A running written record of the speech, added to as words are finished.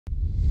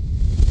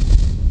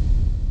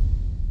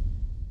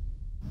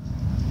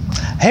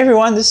Hey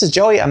everyone, this is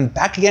Joey. I'm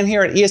back again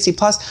here at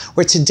ESCplus,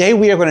 where today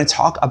we are going to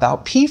talk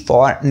about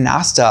P4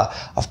 Nästa.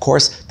 Of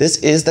course, this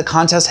is the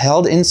contest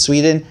held in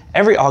Sweden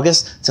every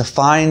August to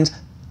find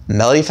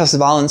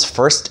Melodifestivalen's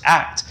first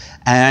act.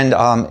 And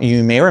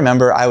you may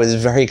remember I was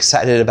very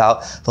excited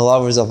about the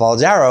Lovers of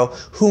Valdaro,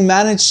 who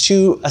managed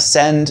to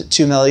ascend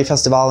to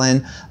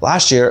Melodifestivalen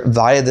last year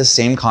via this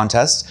same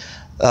contest.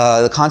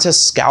 The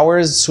contest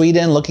scours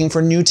Sweden looking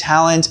for new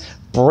talent,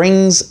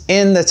 brings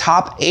in the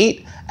top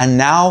 8, and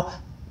now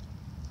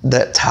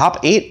the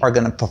top 8 are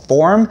going to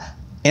perform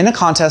in a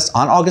contest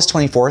on August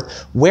 24th,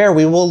 where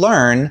we will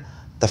learn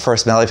the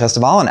first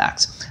Melodifestivalen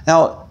act.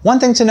 Now, one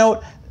thing to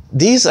note,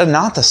 these are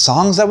not the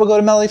songs that will go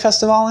to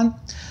Melodifestivalen.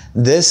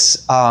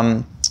 This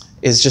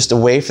is just a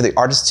way for the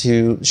artists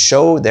to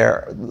show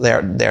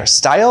their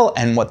style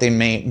and what they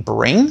may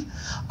bring.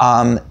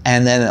 And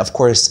then, of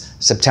course,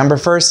 September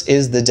 1st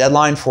is the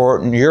deadline for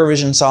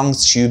Eurovision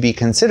songs to be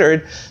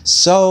considered.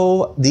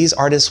 So these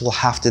artists will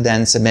have to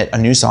then submit a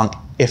new song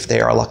if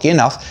they are lucky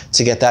enough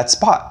to get that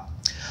spot.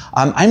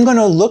 I'm going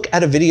to look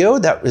at a video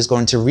that is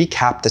going to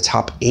recap the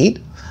top 8,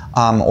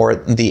 or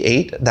the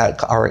 8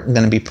 that are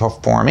going to be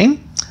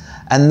performing.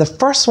 And the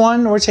first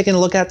one we're taking a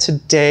look at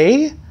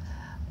today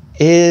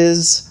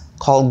is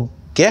called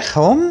Get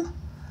Home.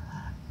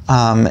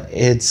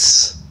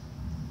 It's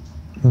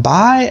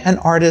by an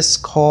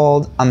artist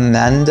called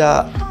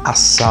Amanda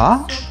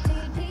Assa.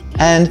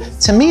 And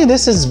to me,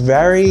 this is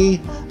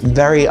very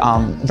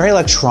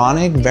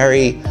electronic,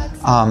 very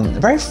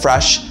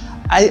fresh.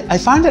 I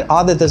find it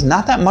odd that there's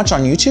not that much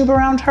on YouTube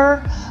around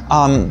her.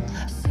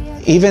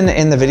 Even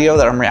in the video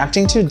that I'm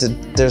reacting to,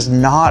 there's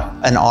not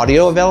an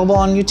audio available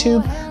on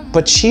YouTube,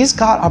 but she's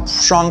got a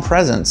strong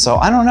presence, so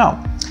I don't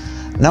know.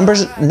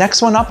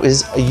 Next one up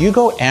is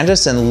Hugo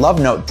Anderson, Love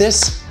Note.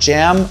 This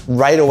jam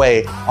right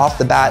away off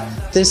the bat.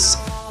 This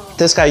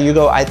guy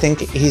Hugo, I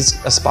think he's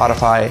a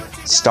Spotify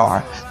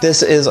star.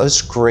 This is a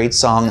great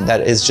song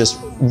that is just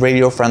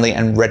radio friendly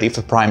and ready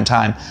for prime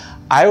time.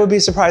 I would be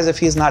surprised if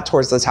he's not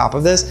towards the top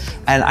of this,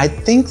 and I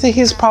think that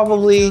he's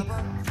probably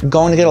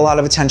going to get a lot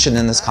of attention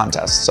in this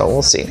contest, so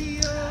we'll see.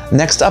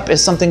 Next up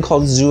is something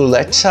called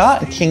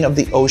Zuleta, King of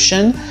the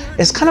Ocean.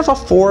 It's kind of a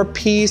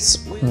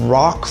 4-piece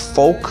rock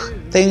folk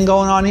thing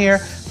going on here.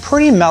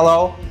 Pretty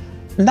mellow.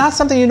 Not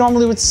something you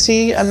normally would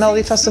see at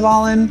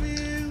Melodifestivalen,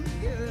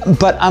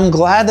 but I'm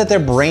glad that they're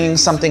bringing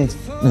something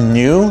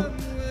new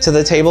to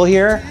the table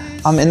here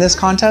in this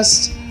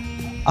contest.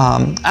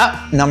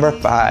 Number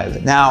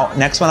 5. Now,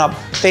 next one up,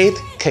 Faith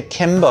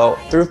Kakimbo,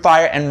 Through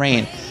Fire and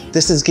Rain.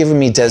 This is giving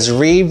me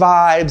Desiree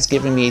vibes,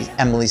 giving me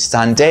Emily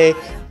Sandé,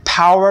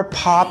 power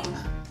pop,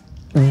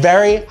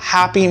 very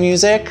happy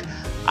music.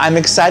 I'm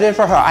excited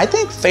for her. I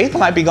think Faith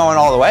might be going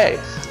all the way.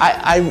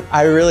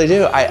 I really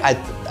do.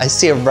 I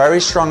see a very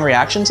strong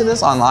reaction to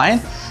this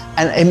online,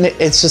 and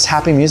it's just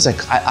happy music.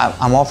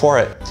 I'm all for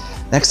it.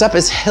 Next up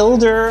is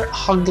Hildur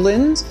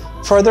Höglund,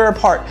 Further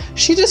Apart.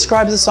 She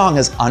describes the song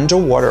as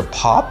underwater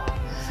pop,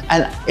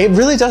 and it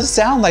really does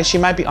sound like she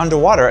might be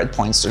underwater at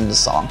points during the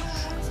song.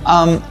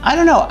 I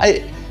don't know.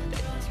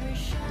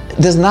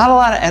 There's not a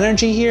lot of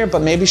energy here,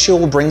 but maybe she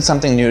will bring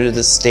something new to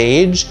the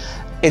stage.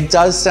 It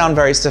does sound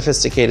very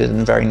sophisticated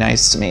and very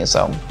nice to me,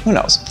 so who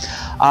knows.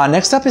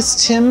 Next up is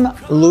Tim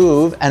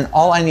Louv and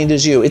All I Need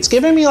Is You. It's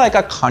giving me like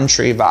a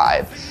country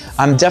vibe.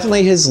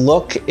 Definitely his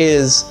look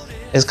is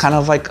kind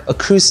of like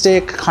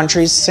acoustic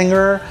country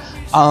singer.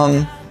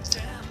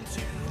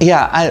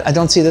 Yeah, I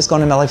don't see this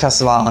going to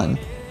Melodifestivalen,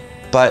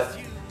 but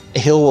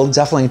he will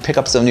definitely pick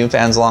up some new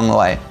fans along the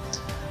way.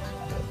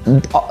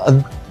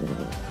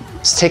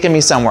 It's taking me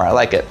somewhere, I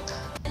like it.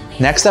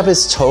 Next up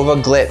is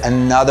Tova Glit,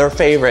 another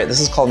favorite. This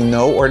is called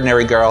No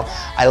Ordinary Girl.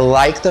 I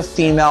like the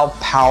female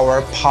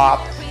power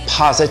pop,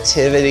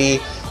 positivity,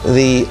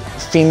 the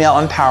female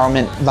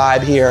empowerment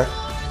vibe here.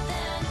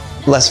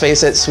 Let's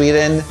face it,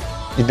 Sweden,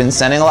 you've been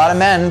sending a lot of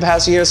men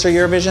past years for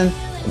Eurovision.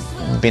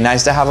 It'd be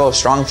nice to have a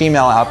strong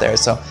female out there.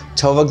 So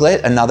Tova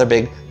Glit, another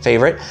big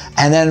favorite.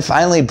 And then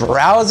finally,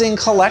 Browsing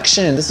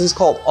Collection. This is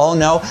called Oh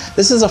No.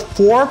 This is a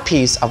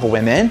 4-piece of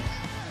women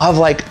of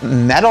like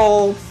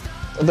metal,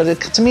 but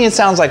to me it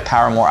sounds like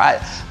Paramore. I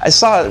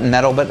saw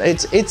metal, but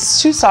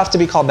it's too soft to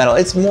be called metal.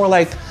 It's more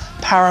like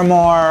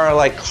Paramore,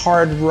 like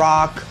hard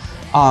rock.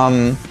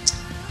 I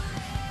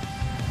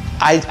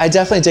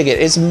definitely dig it.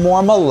 It's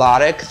more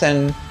melodic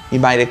than you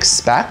might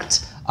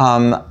expect,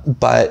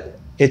 but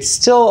it's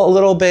still a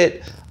little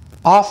bit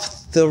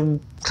off the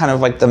kind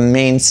of like the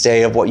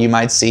mainstay of what you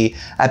might see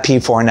at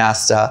P4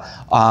 Nästa,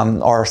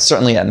 or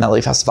certainly at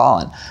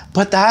Melodifestivalen.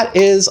 But that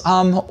is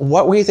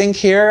what we think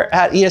here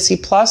at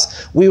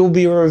ESCplus. We will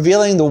be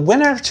revealing the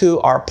winner to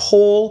our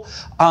poll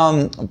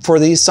for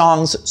these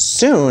songs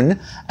soon,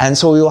 and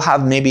so we will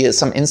have maybe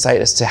some insight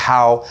as to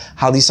how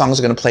these songs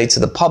are going to play to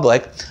the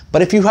public.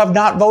 But if you have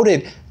not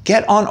voted,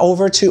 get on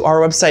over to our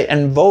website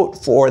and vote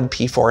for the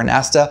P4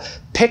 Nästa.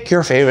 Pick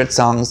your favorite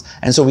songs,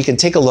 and so we can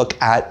take a look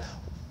at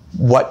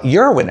what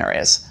your winner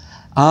is.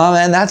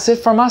 And that's it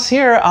from us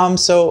here.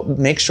 So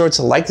make sure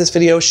to like this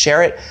video,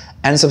 share it,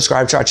 and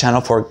subscribe to our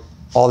channel for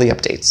all the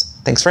updates.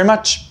 Thanks very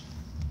much.